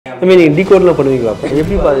ஐ மீன் டீகோட்லாம் பண்ணுவீங்களா?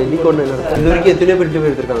 எப்படி பாது டீகோட்னா என்ன? இது வரைக்கும் எத்தனை பேர் இன்டர்வியூ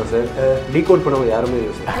எடுத்திருக்காங்க சார். டீகோட் பண்ணவங்க யாருமே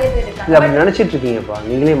இல்லை சார். இல்லை அப்படி நினச்சிட்டு இருக்கீங்கப்பா.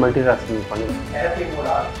 நீங்களே மல்டி டாஸ்கிங் பண்ணுங்க.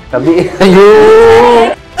 அப்படி ஐயோ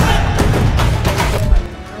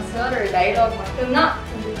சார் ஒரு டயலாக் மட்டும்தான்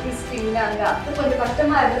கொஞ்சம்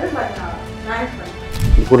கஷ்டமா இருந்தது. பட் நான் மேனேஜ்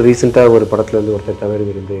பண்ணேன். கூட ரீசெண்டாக ஒரு படத்துலேருந்து ஒருத்தர் தவறு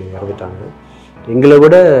இருந்து இறந்துட்டாங்க. எங்களை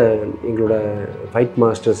விட எங்களோட ஃபைட்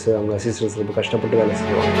மாஸ்டர்ஸ் அவங்க அசிஸ்டன்ஸ் ரொம்ப கஷ்டப்பட்டு வேலை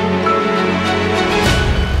செய்வாங்க.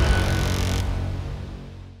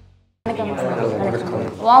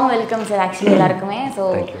 வார்ம் வெல்கம் சார் ஆக்சுவலி எல்லாருக்குமே. So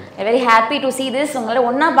very happy to see this. உங்களோட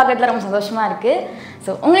ஒன்றா பார்க்கறதுல ரொம்ப சந்தோஷமா இருக்கு. ஸோ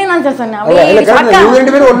உங்களையும் நான் சார் சொன்னேன்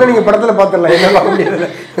ரெண்டு பேரும் ஒன்று நீங்கள் படத்தில் பார்த்துடலாம். என்ன பார்க்க முடியாது.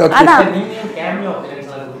 அதான்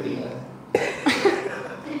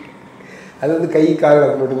அது வந்து கை கால்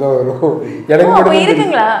அது மட்டும்தான் வரும். எனக்கு மட்டும்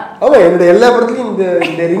இருக்குங்களா? ஆமாம், என்னோட எல்லா படத்துலையும்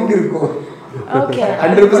இந்த ரிங் இருக்கும். ஓகே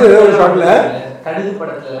 100% ஏதோ ஒரு ஷாட்டில் கடுகு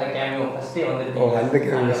படத்துல கேமியோ ஃபர்ஸ்டே வந்துருக்கு. அந்த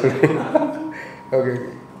கேமியோ சொல்கிறேன். ஓகே.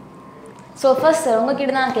 ஸோ ஃபர்ஸ்ட் சார்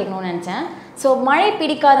உங்ககிட்ட தான் கேட்கணும்னு நினச்சேன். ஸோ மழை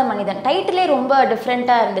பிடிக்காத மனிதன் டைட்டிலே ரொம்ப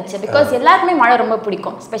டிஃப்ரெண்ட்டாக இருந்துச்சு. பிகாஸ் எல்லாருக்குமே மழை ரொம்ப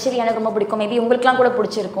பிடிக்கும். ஸ்பெஷலி எனக்கு ரொம்ப பிடிக்கும். மேபி உங்களுக்குலாம் கூட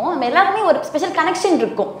பிடிச்சிருக்கும். நம்ம எல்லாருக்குமே ஒரு ஸ்பெஷல் கனெக்ஷன்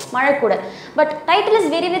இருக்கும் மழை கூட. But title is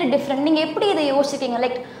very very different. நீங்கள் எப்படி இதை யோசிச்சிருக்கீங்க?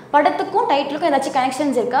 லைக் படத்துக்கும் டைட்டிலுக்கும் ஏதாச்சும்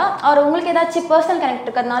கனெக்ஷன்ஸ் இருக்கா? அவர் உங்களுக்கு ஏதாச்சும் பர்சனல் கனெக்ட்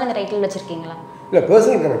இருக்கிறதுனால இந்த டைட்டில் வச்சிருக்கீங்களா? இல்லை,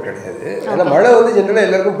 பர்சனல் கனெக்ட் கிடையாது. ஏன்னா மழை வந்து ஜென்ரலாக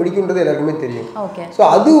எல்லாருக்கும் பிடிக்குன்றது எல்லாருக்குமே தெரியும். ஓகே. ஸோ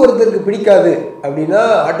அது ஒருத்தருக்கு பிடிக்காது அப்படின்னா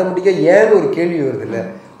ஆட்டோமேட்டிக்காக ஏன்னு ஒரு கேள்வி வருது இல்லை?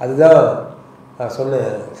 அதுதான் நான் சொன்னேன்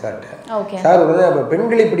சார்கிட்ட. சார் உடனே அப்போ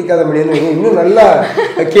பெண்களை பிடிக்காத மனிதன் இன்னும் நல்லா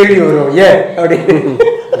கேள்வி வரும் ஏன் அப்படின்னு.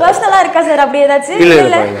 பர்சனலா இருக்கா சார் அப்படி ஏதாச்சும்?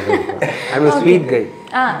 இல்ல ஐ அம் a sweet guy.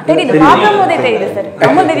 தெரியுது, பார்க்கும்போதே தெரியுது சார்.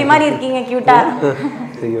 ரொம்ப பேபி மாதிரி இருக்கீங்க, கியூட்டா.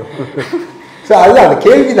 ஐயோ. ஸோ அதுதான் அந்த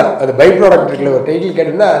கேள்வி தான். அந்த பை ப்ராடக்ட் இருக்குல்ல, ஒரு டைட்டில்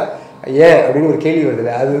கேட்டோம்னா ஏன் அப்படின்னு ஒரு கேள்வி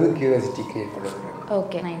வருதுல்ல, அது வந்து கியூரியாசிட்டி கிரியேட் பண்ணுறது.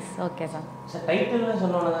 Okay nice. Okay sir. Sir டைட்டில்னு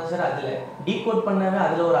சொன்னோன்னா தான் சார் அதில் டீகோட் பண்ணவே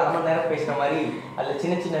அதில் ஒரு 1/2 மணி நேரம் பேசுகிற மாதிரி அதில்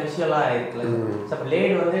சின்ன சின்ன விஷயம்லாம் இருக்குல்ல சார்.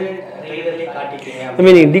 பிளேடு வந்து ட்ரெய்லர்லேயே காட்டிட்டீங்க. ஐ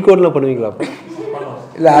மீன் டீகோட்லாம் பண்ணுவீங்களா?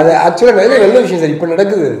 இல்லை, அது ஆக்சுவலாக நல்ல விஷயம் சார். இப்போ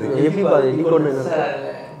நடக்குது அது. எப்படி பாது டீகோட்னா என்ன? சார்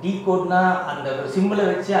டீகோட்னா அந்த ஒரு சிம்பிளை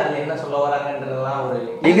வச்சு அதில் என்ன சொல்ல வராங்கன்றதெல்லாம் ஒரு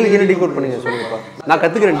எங்களுக்கு என்ன டீகோட் பண்ணீங்க சொல்லுங்கப்பா. நான்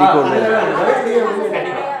கற்றுக்கிறேன் டீகோட்.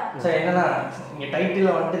 சார் என்னன்னா இங்கே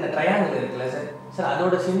டைட்டில் வந்துட்டு இந்த ட்ரையாங்கிள் இருக்குல்ல சார். சார்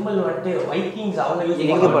அதோட சிம்பிள் வந்துட்டு வைக்கிங்ஸ் அவங்க யூஸ்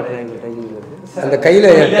எங்கே பாட்டுறாங்க டைட்டில் அந்த கையில்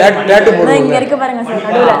டேட்டு போடுவாங்க. இங்க இருக்கு பாருங்க சார்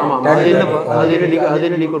நடுவுல. அது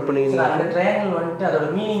என்ன டீகோட் பண்ணீங்க? அந்த ட்ரையாங்கிள் வந்துட்டு அதோட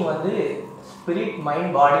மீனிங் வந்து ஸ்பிரிட்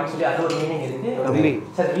மைண்ட் பாடின்னு சொல்லி அது ஒரு மீனிங் இருக்கு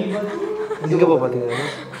சார். ரீபர்த் எங்கே போய் பார்த்தீங்க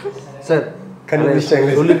சார்?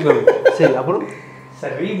 கண்டுபிடிச்சாங்க சொல்லிக்கலாம். சரி, அப்புறம்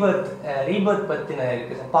சார் ரீபர்த் பற்றின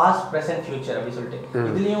இருக்குது சார். பாஸ்ட் ப்ரெசென்ட் ஃபியூச்சர் அப்படின்னு சொல்லிட்டு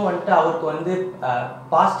இதுலேயும் வந்துட்டு அவருக்கு வந்து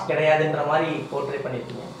பாஸ்ட் கிடையாதுன்ற மாதிரி போர்ட்ரே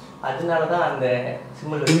பண்ணியிருக்கீங்க. அதனால தான் அந்த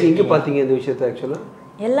சிம்பிள். எங்கே பார்த்தீங்க இந்த விஷயத்தை? ஆக்சுவலாக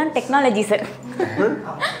எல்லாம் டெக்னாலஜி சார்.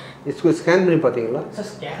 ஸ்கேன் பண்ணி பார்த்தீங்களா?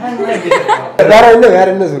 வேற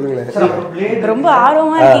என்ன சொல்லுங்களேன். ரொம்ப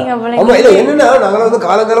ஆர்வமா இருக்கீங்க போல. ஆமா, இல்லை என்னன்னா நாங்களாம் வந்து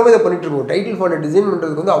காலங்காலமாக இதை பண்ணிட்டு இருக்கோம். டைட்டில் ஃபாண்ட் டிசைன்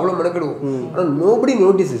பண்ணுறதுக்கு வந்து அவ்வளோ மெனக்கிடுவோம். ஆனால் நோபடி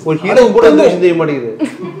நோட்டீஸஸ். ஒரு ஹீரோ கூட இந்த விஷயம் தெரிய மாட்டேங்குது.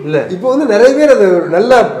 இல்லை இப்போ வந்து நிறைய பேர் அதை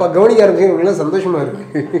நல்லா கவனிக்க ஆரம்பிச்சு சந்தோஷமா இருக்கு.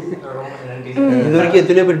 இது வரைக்கும்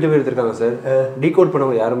எத்தனை பேர் இன்டர்வியூ எடுத்திருக்காங்க சார். டீகோட்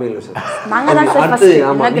பண்ணவங்க யாருமே இல்லை சார். நாங்க தான் சார் அடுத்து ஃபர்ஸ்ட்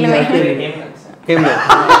ஆமா கேம்ல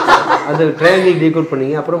அது ட்ரையாங்கிள் டீகோட்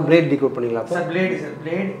பண்ணீங்க, அப்புறம் பிளேட் டீகோட் பண்ணீங்களா? சார்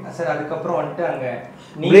பிளேட் சார் அதுக்கப்புறம் வந்துட்டு அங்க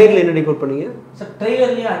பிளேட்ல என்ன டீகோட் பண்ணீங்க சார்?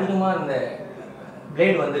 ட்ரெய்லர்லயே அதிகமா அந்த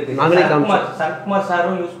பிளேட் வந்திருக்கு. நாங்களே சரத்குமார்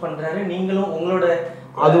சாரும் யூஸ் பண்றாரு, நீங்களும் உங்களோட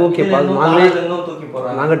அது ஓகே. நாங்களே தூக்கி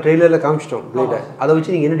போறோம். நாங்க ட்ரெய்லர்ல காமிச்சிட்டோம் பிளேட. அதை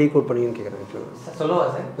வச்சு நீங்க என்ன டீகோட் பண்ணீங்கன்னு கேக்குறேன். சொல்லுவா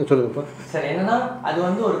சார்? சொல்லுங்கப்பா சார். என்னன்னா அது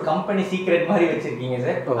வந்து ஒரு கம்பெனி சீக்ரெட் மாதிரி வச்சிருக்கீங்க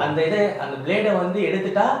சார். அந்த பிளேடை வந்து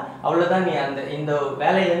எடுத்துட்டா அவ்வளவுதான், நீ அந்த இந்த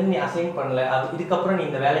வேலையில இருந்து நீ அசைன் பண்ணல, இதுக்கப்புறம் நீ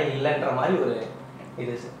இந்த வேலையில இல்லைன்ற மாதிரி ஒரு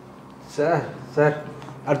இது சார். சார்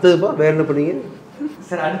அடுத்ததுப்பா வேற என்ன பண்ணீங்க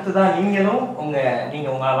சார்? அடுத்ததான் நீங்க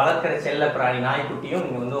உங்க வளர்க்கிற செல்ல பிராணி நாய்க்குட்டியும்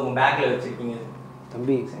நீங்க வந்து உங்க பேக்ல வச்சிருக்கீங்க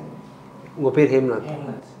தம்பி. உங்க பேர் ஹேம்நாத்.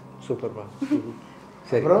 சூப்பர்ப்பா.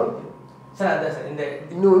 சரி, அப்புறம் சார் அதான் சார் இந்த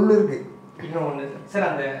இன்னும் ஒன்று சார்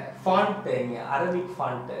அந்த ஃபாண்ட் அரபிக்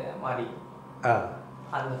ஃபாண்ட் மாதிரி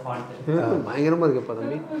அந்த ஃபாண்ட் பயங்கரமா இருக்குப்பா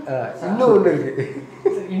தம்பி. இன்னும் ஒன்று இருக்கு.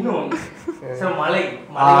 இன்னும் சார் மலை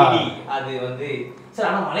அது வந்து சார்.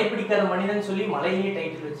 ஆனா மலை பிடிக்காத மனிதன் சொல்லி மலையே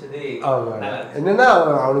டைட்டில் வச்சது என்னன்னா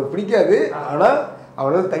அவனுக்கு பிடிக்காது, ஆனா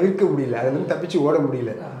அவனால தவிர்க்க முடியல, அதுல இருந்து தப்பிச்சு ஓட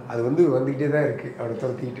முடியல. அது வந்து வந்துகிட்டே தான் இருக்கு அவனை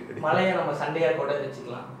துரத்திக்கிட்டு. மலையை நம்ம சண்டையா கூட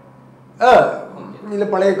வச்சுக்கலாம். இல்லை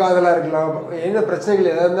பழைய காதலாக இருக்கலாம், என்ன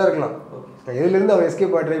பிரச்சனைகள் எதாவது தான் இருக்கலாம். எதுலேருந்து அவன்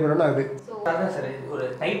எஸ்கேப் ட்ரை பண்ணனா அது அதான் சார். ஒரு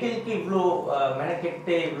டைட்டிலுக்கு இவ்வளோ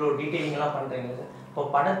மெனக்கெட்டு இவ்வளோ டீட்டெயிலிங்லாம் பண்ணுறீங்க சார். இப்போ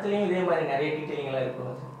படத்துலையும் இதே மாதிரி நிறைய டீட்டெயிலிங்லாம்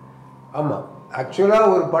இருக்கணும் சார். ஆமாம்,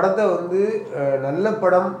 ஆக்சுவலாக ஒரு படத்தை வந்து நல்ல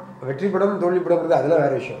படம், வெற்றி படம், தோல்வி படம்ன்றது அதெல்லாம்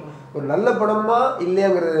வேறு விஷயம். ஒரு நல்ல படமா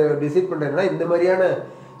இல்லையாங்கிறத டிசைட் பண்ணுறதுனா இந்த மாதிரியான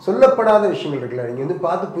சொல்லப்படாத விஷயங்கள் இருக்குல்ல, நீங்கள் வந்து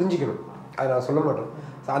பார்த்து புரிஞ்சிக்கணும். அதை நான் சொல்ல மாட்டேன்.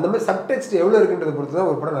 ஸோ அந்த மாதிரி சப்டெக்ஸ்ட் எவ்வளோ இருக்குன்றதை பொறுத்து தான்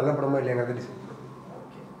ஒரு படம் நல்ல படமா இல்லையாங்கிறத டிசைட் பண்ணும்.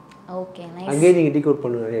 Okay, nice. அங்கேயே நீங்கள் டீகோட்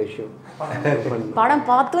பண்ண நிறைய விஷயம் படம்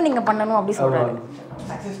பார்த்தும் நீங்கள் பண்ணணும் அப்படி சொல்கிறாங்க.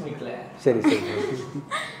 சரி சரி.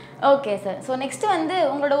 Okay sir. ஸோ நெக்ஸ்ட் வந்து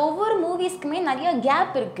உங்களோட ஒவ்வொரு மூவிஸ்க்குமே நிறைய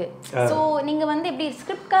கேப் இருக்கு. ஸோ நீங்கள் வந்து எப்படி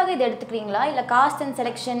ஸ்கிரிப்ட்காக இதை எடுத்துக்கிறீங்களா, இல்லை காஸ்ட் அண்ட்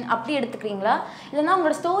செலெக்ஷன் அப்படி எடுத்துக்கிறீங்களா, இல்லைன்னா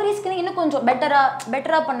உங்களோட ஸ்டோரிஸ்க்கு இன்னும் கொஞ்சம்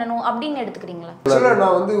பெட்டராக பண்ணணும் அப்படின்னு எடுத்துக்கிறீங்களா? ஆக்சுவலாக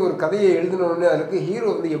நான் வந்து ஒரு கதையை எழுதினோடனே அதுக்கு ஹீரோ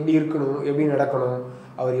வந்து எப்படி இருக்கணும், எப்படி நடக்கணும்,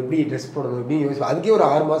 அவர் எப்படி ட்ரெஸ் பண்ணணும் எப்படின்னு யோசிப்பேன். அதுக்கே ஒரு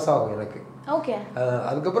 6 மாதம் ஆகும் எனக்கு. ஓகே.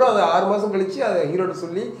 அதுக்கப்புறம் அதை 6 மாதம் கழிச்சு அதை ஹீரோட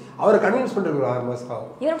சொல்லி அவரை கன்வின்ஸ் பண்ணுறதுக்கு ஒரு 6 மாதம்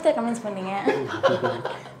ஆகும். இவரை பற்றி கன்வின்ஸ் பண்ணீங்க?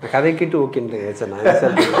 கதை கேட்டு ஓகேன்றேன் சார் நான்.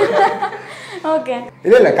 ஓகே.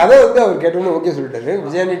 இல்லை கதை வந்து அவர் கேட்டோன்னு ஓகே சொல்லிட்டாரு.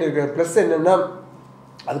 விஜயாண்டிட்டு இருக்கிற ப்ளஸ் என்னென்னா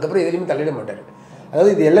அதுக்கப்புறம் எதுலையுமே தலையிட மாட்டார்.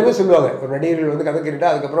 அதாவது இது எல்லாமே சொல்லுவாங்க, ஒரு நடிகர்கள் வந்து கதை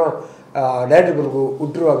கேட்டுட்டா அதுக்கப்புறம் டேரக்டர்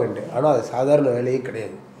விட்டுருவாங்கன்ட்டு. ஆனால் அது சாதாரண வேலையே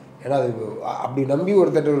கிடையாது. ஏன்னா அது அப்படி நம்பி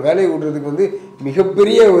ஒருத்தர் ஒரு வேலையை விடுறதுக்கு வந்து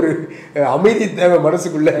மிகப்பெரிய ஒரு அமைதி தேவை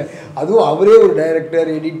மனசுக்குள்ளே. அதுவும் அவரே ஒரு டைரக்டர்,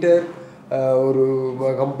 எடிட்டர், ஒரு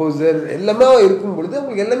கம்போசர் எல்லாமே இருக்கும் பொழுது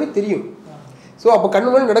அவங்களுக்கு எல்லாமே தெரியும். ஸோ அப்போ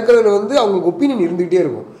கண்ணு நடக்கிறதுல வந்து அவங்களுக்கு ஒப்பீனியன் இருந்துகிட்டே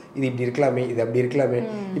இருக்கும். இது இப்படி இருக்கலாமே, இது அப்படி இருக்கலாமே.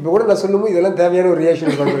 இப்போ கூட நான் சொல்லும்போது இதெல்லாம் தேவையான ஒரு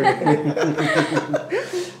ரியாக்ஷன் பண்ணுறேன்.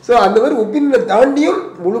 ஸோ அந்த மாதிரி ஒப்பீனியனை தாண்டியும்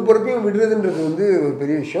முழு பொறுப்பையும் விடுறதுன்றது வந்து ஒரு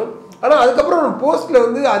பெரிய விஷயம். ஆனால் அதுக்கப்புறம் போஸ்ட்டில்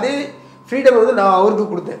வந்து அதே ஃப்ரீடம் வந்து நான் அவருக்கு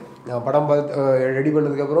கொடுத்தேன். நான் படம் பார்த்து ரெடி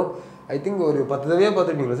பண்ணதுக்கப்புறம் ஐ திங்க் ஒரு 10 தடவையாக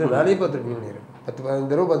பார்த்துருப்பீங்களா சார்? நானே பார்த்துருப்பீங்கன்னு நினைக்கிறேன்.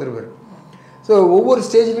 10-15 தடவை பார்த்துருப்பாரு. ஸோ ஒவ்வொரு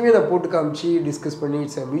ஸ்டேஜ்லையுமே நான் போட்டு காமிச்சு டிஸ்கஸ் பண்ணி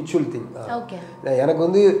இட்ஸ் அ மியூச்சுவல் திங். எனக்கு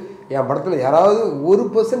வந்து என் படத்தில் யாராவது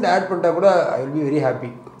 1% ஆட் பண்ணிட்டா கூட I will be very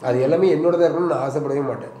happy. அது எல்லாமே என்னோட தான் இருக்கணும்னு நான் ஆசைப்படவே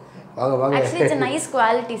மாட்டேன். வாங்க வாங்க. Actually it's a nice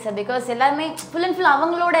quality sir, because எல்லாமே full and full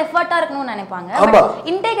அவங்களோட எஃபர்ட்டா இருக்கணும்னு நினைப்பாங்க.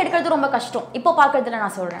 இன்டேக் எடுக்கிறது ரொம்ப கஷ்டம். இப்போ பார்க்கிறதுல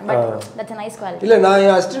நான் சொல்றேன். But that's a nice quality. இல்ல நான்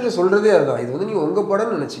என் அசிஸ்டன்ட் சொல்றதே அதுதான். இது வந்து நீங்க உங்க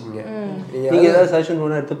படம்னு நினைச்சீங்க. நீங்க ஏதாவது சஜஷன்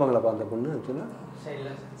பண்ணா எடுத்துப்பாங்களா அந்த பொண்ணு? ஆக்சுவலா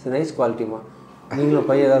சரி நைஸ் குவாலிட்டிமா. நீங்களும்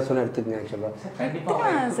பையன் ஏதாவது சொன்னா எடுத்துக்கங்க. ஆக்சுவலா கண்டிப்பா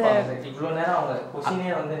சார். இவ்வளவு நேரம் அவங்க क्वेश्चनே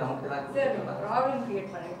வந்து நமக்கு தான் ப்ராப்ளம் கிரியேட்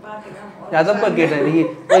பண்ணி பாத்தீங்கன்னா அதப்பா கேட்டேன். நீங்க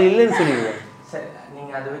இல்லைன்னு சொன்னீங்க சார்.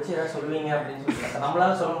 நீங்க அதை வச்சு ஏதாவது சொல்லுவீங்க அப்படின்னு சொல்லிட்டு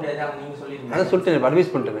நம்மளால சொல்ல முடியாது. அவங்க நீங்க சொல்லிருக்கீங்க. அதான் சொல்லிட்டேன்,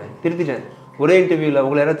 அட்வைஸ் பண்ணிட்டேன், திருத்திட்டேன். ஒரே இன்டர்வியூல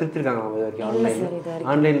உங்களை யாராவது திருத்திருக்காங்க?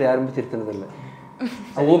 ஆன்லைன்ல யாருமே திருத்தினது இல்லை.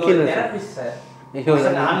 Okay sir.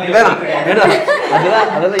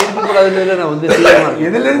 அதெல்லாம் இருக்கக்கூடாதுன்னு நான் வந்து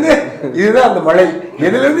எதுல இருந்து இதுதான் அந்த மழை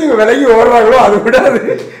எதுல இருந்து இவங்க விலகி ஓடுறாங்களோ அது விடாது.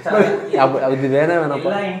 அது வேணாம்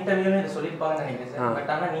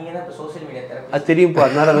அது தெரியும்ப்பா.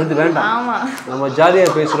 அதனால வந்து வேண்டாம், நம்ம ஜாலியா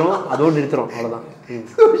பேசுறோம், அதோடு நிறுத்துறோம், அவ்வளவுதான்.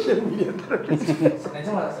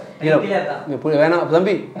 வேணாம்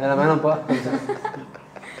தம்பி, வேணாம்ப்பா.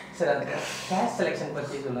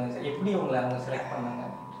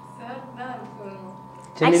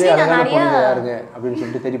 சென்னையிலே அழகான பொண்ணு யாருங்க அப்படின்னு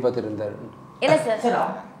சொல்லிட்டு தேடி பார்த்துட்டு இருந்தாரு. இல்ல சார்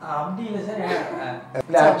அப்படி இல்ல சார்.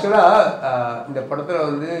 இல்ல ஆக்சுவலா இந்த படத்துல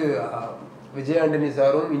வந்து விஜய் ஆண்டனி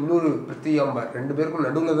சாரும் இன்னொரு பிருத்திகாம்பா 2 பேருக்கும்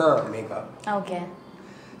நடுவுல தான் மேகா. ஓகே.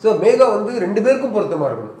 ஸோ மேகா வந்து 2 பேருக்கும் பொருத்தமா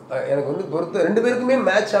இருக்கணும். எனக்கு வந்து 2 பேருக்குமே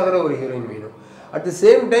மேட்ச் ஆகிற ஒரு ஹீரோயின் வேணும். அட் தி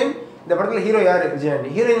சேம் டைம் இந்த படத்துல ஹீரோ யாரு, விஜய்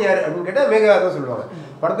ஆண்டனி. ஹீரோயின் யாரு அப்படின்னு கேட்டா மேகா தான் சொல்லுவாங்க.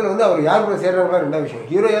 படத்துல வந்து அவர் யார் கூட சேர்றாங்களா 2வது விஷயம்.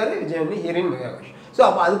 ஹீரோ யாரு, விஜய் ஆண்டனி, ஹீரோயின் மேகா. ஸோ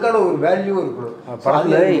அப்போ அதுக்கான ஒரு வேல்யூ இருக்கணும்.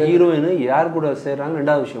 படத்தில் ஹீரோயின் யார் கூட சேர்றாங்க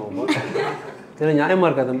 2வது விஷயம். இது நியாயமா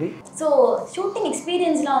இருக்கா தம்பி? ஸோ ஷூட்டிங்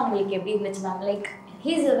எக்ஸ்பீரியன்ஸ்லாம் உங்களுக்கு எப்படி இருந்துச்சு ma'am? Like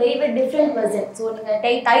he is a very very different person. So நீங்கள்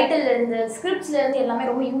டைட்டில்லேருந்து ஸ்கிரிப்ட்ஸ்லேருந்து எல்லாமே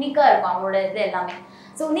ரொம்ப யூனிக்காக இருக்கும் அவங்களோட இது எல்லாமே.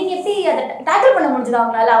 ஸோ நீங்கள் எப்படி அதை டேக்கிள் பண்ண முடிஞ்சது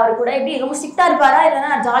அவங்களால? அவர் கூட எப்படி ரொம்ப ஸ்ட்ரிக்டாக இருப்பாரா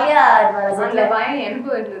இல்லைன்னா ஜாலியாக இருப்பாரா? அதில் பயம்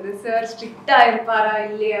எனக்கும் இருந்தது, சார் ஸ்ட்ரிக்டாக இருப்பாரா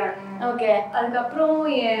இல்லையான்னு. ஓகே. அதுக்கப்புறம்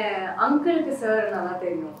என் அங்கிளுக்கு சார் நல்லா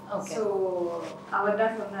தெரியும். ஸோ அவர்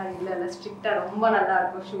தான் சொன்னார், இல்லை ஸ்ட்ரிக்டாக ரொம்ப நல்லா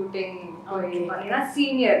இருக்கும் ஷூட்டிங் பண்ணினா.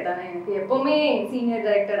 சீனியர் தானே, எனக்கு எப்போவுமே சீனியர்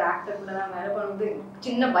டைரக்டர் ஆக்டர் கூட தான் வேலை பண்ணும்போது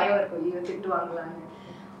சின்ன பயம் இருக்கும், ஐயோ திட்டுவாங்களான்னு.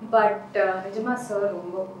 பட் நிஜமா சார்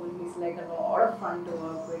ரொம்ப cool. Is like a lot of fun to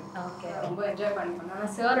work with. Okay, ரொம்ப என்ஜாய் பண்ணி பண்ணேன்.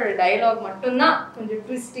 ஆனால் சாரோட டைலாக் மட்டும்தான் கொஞ்சம்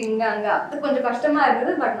ட்விஸ்டிங் அங்கே அது கொஞ்சம் கஷ்டமாக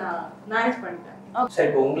இருந்தது. பட் நான் மேனேஜ் பண்ணிட்டேன். சார்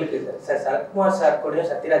இப்போ உங்களுக்கு சார் சரத்குமார் சார் கூடயும்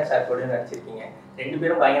சத்யராஜ் சார் கூடயும் நடிச்சிருக்கீங்க. 2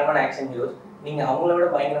 பேரும் பயங்கரமான ஆக்ஷன் ஹீரோஸ். நீங்கள் அவங்கள விட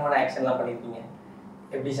பயங்கரமான ஆக்ஷன்லாம் பண்ணியிருக்கீங்க.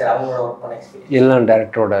 எப்படி சார் அவங்களோட ஒர்க் பண்ண எக்ஸ்பீரியன்ஸ்? எல்லாம்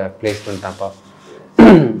டேரக்டரோட பிளேஸ்மெண்ட் தான்ப்பா.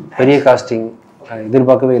 பெரிய காஸ்டிங்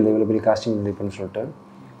எதிர்பார்க்கவே இல்லை, இவ்வளோ பெரிய காஸ்டிங் பண்ணி சொல்லிட்டு.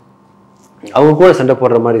 அவங்க கூட சண்டை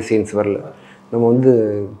போடுற மாதிரி சீன்ஸ் வரல. நம்ம வந்து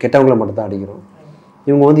கெட்டவங்களை மட்டும் தான் அடிக்கிறோம்.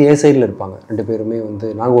 இவங்க வந்து ஏ சைடில் இருப்பாங்க. 2 பேருமே வந்து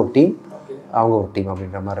நாங்கள் ஒரு டீம், அவங்க ஒரு டீம்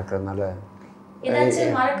அப்படின்ற மாதிரி இருக்கிறதுனால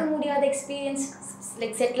ஏதாச்சும் மறக்க முடியாத எக்ஸ்பீரியன்ஸ்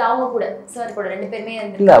லைக் செட்டில் ஆக கூட சார் கூட 2 பேருமே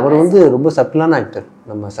இல்லை. அவர் வந்து ரொம்ப சட்டிலான ஆக்டர்.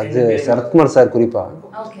 நம்ம சரத்குமார் சார் குறிப்பாக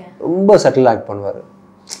ரொம்ப சட்டில் ஆக்ட் பண்ணுவார்.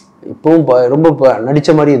 இப்போவும் ரொம்ப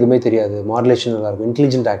நடித்த மாதிரி எதுவுமே தெரியாது, மாடுலேஷன் நல்லாயிருக்கும்,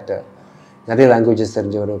 இன்டெலிஜென்ட் ஆக்டர், நிறைய லாங்குவேஜஸ்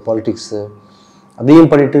தெரிஞ்சவர், பாலிடிக்ஸு அதையும்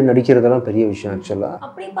பண்ணிட்டு நடிக்கிறதெல்லாம் பெரிய விஷயம் ஆக்சுவலாக.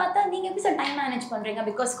 அப்படி பார்த்தா நீங்கள் எப்படி சார் டைம் மேனேஜ் பண்ணுறீங்க?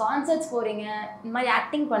 பிகாஸ் கான்சர்ட்ஸ் போகிறீங்க, இந்த மாதிரி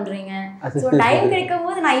ஆக்டிங் பண்ணுறீங்க, ஸோ டைம் கிடைக்கும்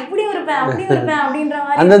போது நான் இப்படியும் இருப்பேன் அப்படியும் இருப்பேன் அப்படின்ற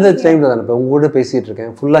மாதிரி அந்தந்த டைமில் தான் இப்போ உங்க கூட பேசிகிட்டு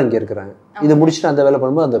இருக்கேன், ஃபுல்லாக இங்கே இருக்கிறேன், இதை முடிச்சுட்டு அந்த வேலை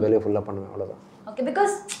பண்ணும்போது அந்த வேலையை ஃபுல்லாக பண்ணுவேன், அவ்வளோதான். ஓகே.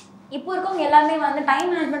 பிகாஸ் இப்போ இருக்கவங்க எல்லாமே வந்து டைம்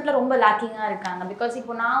மேனேஜ்மெண்ட்டில் ரொம்ப லேக்கிங்காக இருக்காங்க. பிகாஸ்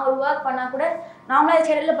இப்போ நான் ஒரு ஒர்க் பண்ணால் கூட நாமளாக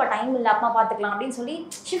சைடில் இப்போ டைம் இல்லை அப்பா பார்த்துக்கலாம் அப்படின்னு சொல்லி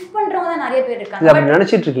ஷிஃப்ட் பண்ணுறவங்க தான் நிறைய பேர் இருக்காங்க. அப்படி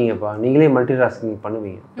நினச்சிட்டு இருக்கீங்கப்பா, நீங்களே மல்டி டாஸ்கிங்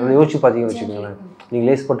பண்ணுவீங்க. யோசிச்சு பார்த்தீங்கன்னு வச்சுக்கோங்களேன், நீங்கள்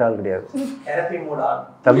லேஸ் போட்ட ஆள் கிடையாது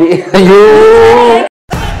தம்பி. ஐயோ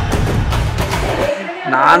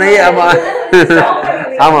நானே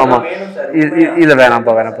ஆமாம் ஆமாம் இல்லை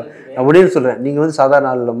வேணாம்ப்பா நான் உடனே சொல்கிறேன், நீங்கள் வந்து சாதாரண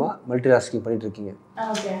ஆள் இல்லாமல் மல்டி டாஸ்கிங் பண்ணிட்டு இருக்கீங்க.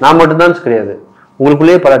 நான் மட்டும்தான் கிடையாது,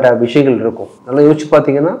 உங்களுக்குள்ளேயே பல விஷயங்கள் இருக்கும். நல்லா யோசிச்சு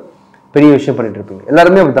பார்த்தீங்கன்னா பெரிய விஷயம் பண்ணிட்டு இருப்பீங்க.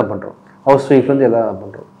 எல்லாருமே அப்படி தான் பண்ணுறோம், ஹவுஸ் ஒய்ஃப்லேருந்து எல்லாம்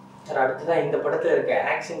பண்ணுறோம். சார் அடுத்ததான் இந்த படத்தில் இருக்க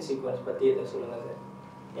ஆக்ஷன் சீக்வன்ஸ் பற்றி எதை சொல்லுங்க சார்?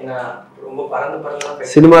 ஏன்னா ரொம்ப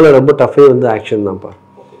பறந்து சினிமாவில் ரொம்ப டஃபே வந்து ஆக்ஷன் தான்ப்பா.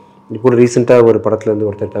 இப்போ கூட ரீசெண்டாக ஒரு படத்துலேருந்து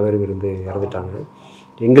ஒருத்தர் தவறு இருந்து இறந்துட்டாங்க.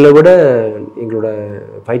 எங்களை விட எங்களோட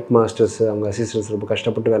ஃபைட் மாஸ்டர்ஸ், அவங்க அசிஸ்டன்ஸ் ரொம்ப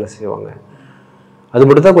கஷ்டப்பட்டு வேலை செய்வாங்க. அது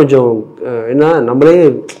மட்டும் தான் கொஞ்சம் ஏன்னா நம்மளே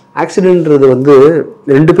ஆக்சிடென்ட்ன்றது வந்து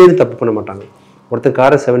 2 பேரும் தப்பு பண்ண மாட்டாங்க. ஒருத்தர்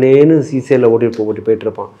காரை 7ஏன்னு சிசியில் ஓட்டி போயிட்டு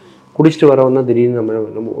இருப்பான், குடிச்சிட்டு வரவன் தான் திடீர்னு நம்ம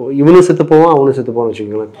இவனும் செத்து போவான் அவனும் செத்து போவான்னு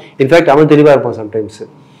வச்சுக்கோங்களேன். இன்ஃபேக்ட் அவன் தெளிவாக இருப்பான் சம்டைம்ஸ்.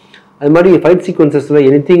 அது மாதிரி ஃபைட் சீக்வன்சஸில்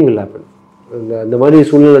எனிதிங் வில் ஹேப்பன். அந்த மாதிரி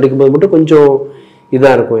சூழ்நிலை நடிக்கும்போது மட்டும் கொஞ்சம்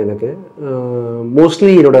இதாக இருக்கும் எனக்கு.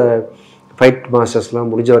 மோஸ்ட்லி என்னோட ஃபைட்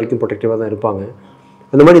மாஸ்டர்ஸ்லாம் முடிஞ்ச வரைக்கும் ப்ரொடெக்டிவாக தான் இருப்பாங்க.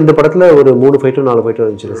 அந்த மாதிரி இந்த படத்தில் ஒரு 3 ஃபைட்டோ 4 ஃபைட்டோ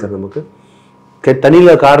இருந்துச்சு சார். நமக்கு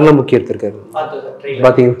தனியில் காரெலாம் முக்கியம் எடுத்திருக்காரு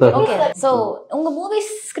பார்த்தீங்கன்னா. ஓகே. ஸோ உங்கள் மூவிஸ்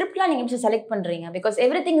ஸ்கிரிப்ட்லாம் நீங்கள் எப்படி செலக்ட் பண்ணுறீங்க? Because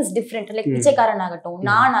everything is different. Like விஜயகாரன் ஆகட்டும்,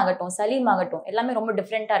 நான் ஆகட்டும், சலீம் ஆகட்டும், எல்லாமே ரொம்ப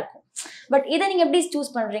டிஃப்ரெண்ட்டாக இருக்கும். பட் இதை நீங்கள் எப்படி சூஸ்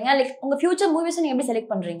பண்ணுறீங்க? லைக் உங்கள் ஃபியூச்சர் மூவிஸை நீங்கள் எப்படி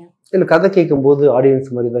செலக்ட் பண்ணுறீங்க? இல்லை, கதை கேட்கும்போது ஆடியன்ஸ்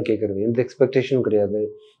மாதிரி தான் கேட்குறது, எந்த எக்ஸ்பெக்டேஷனும் கிடையாது,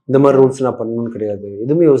 இந்த மாதிரி ரூல்ஸ் நான் பண்ணணும்னு கிடையாது,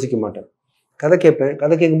 எதுவுமே யோசிக்க மாட்டேன். கதை கேட்பேன்,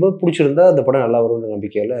 கதை கேட்கும்போது பிடிச்சிருந்தா அந்த படம் நல்லா வரும்னு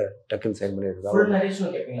நம்பிக்கையில் டக்குன்னு சைன் பண்ணிடுறது.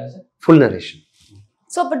 Full narration.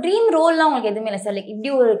 ஸோ அப்போ ட்ரீம் ரோல்லாம் உங்களுக்கு எதுவுமே இல்லை சார்? லைக் இப்படி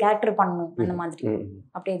ஒரு கேரக்டர் பண்ணணும் அந்த மாதிரி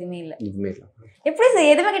அப்படி எதுவுமே இல்லை? எதுவுமே இல்லை. எப்படி சார்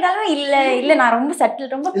எதுவுமே கேட்டாலும் இல்லை நான் ரொம்ப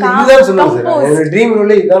சட்டில் ரொம்ப ட்ரீம்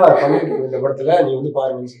ரோலே இதான் நான் பண்ணிருக்கேன் இந்த படத்துல, நீ வந்து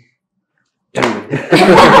பாருங்க.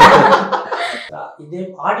 இதே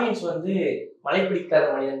ஆடியன்ஸ் வந்து மலை பிடிக்காத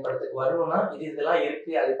மனிதன் படத்துக்கு வரணும்னா இதெல்லாம்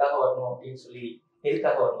இருக்கு அதுக்காக வரணும் அப்படின்னு சொல்லி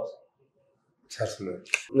எதுக்காக வரணும் சார் சொல்லுவேன்?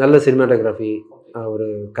 நல்ல சினிமாட்டோகிராஃபி, ஒரு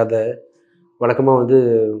கதை. வழக்கமாக வந்து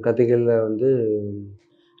கதைகளில் வந்து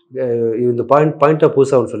இந்த பாயிண்டாக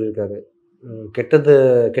புதுசாக அவன் சொல்லியிருக்காரு,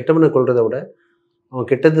 கெட்டவனை கொள்றதை விட அவன்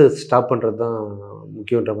கெட்டது ஸ்டாப் பண்ணுறது தான்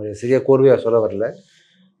முக்கியன்ற மாதிரி சரியாக கோர்வையாக சொல்ல வரல.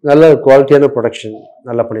 நல்ல குவாலிட்டியான ப்ரொடக்ஷன்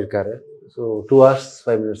நல்லா பண்ணியிருக்காரு. ஸோ 2 hours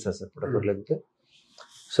 5 minutes சார் படத்துலேருந்து.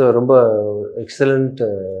 ஸோ ரொம்ப எக்ஸலண்ட்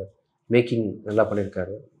மேக்கிங் நல்லா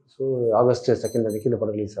பண்ணியிருக்காரு. ஸோ August 2 அன்றைக்கி இந்த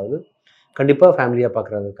படம் ரிலீஸ் ஆகுது. கண்டிப்பாக ஃபேமிலியாக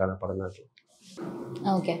பார்க்குறதுக்கான படம் தான்.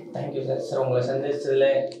 Okay, thank you sir. சார் உங்களை சந்திச்சதுல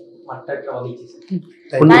மட்டற்ற மகிழ்ச்சி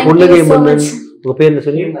சார். புன்னகை மன்னன், உங்கள் பேர் என்ன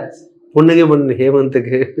சொல்லி? புன்னகை மன்னன்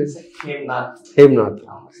ஹேமந்த்க்கு ஹேம்நாத்.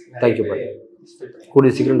 தேங்க்யூ பாய், கூடிய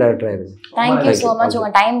சீக்கிரம் டைரக்டர் ஆயிருங்க. தேங்க்யூ ஸோ மச்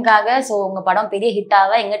உங்கள் டைமுக்காக. ஸோ உங்கள் படம் பெரிய ஹிட்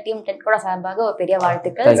ஆக எங்கள் டீம் டென்கோட்டா சார்பாக ஒரு பெரிய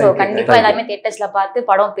வாழ்த்துக்கள். ஸோ கண்டிப்பாக எல்லாருமே தியேட்டர்ஸில் பார்த்து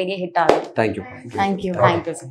படம் பெரிய ஹிட் ஆகும். தேங்க்யூ. தேங்க்யூ.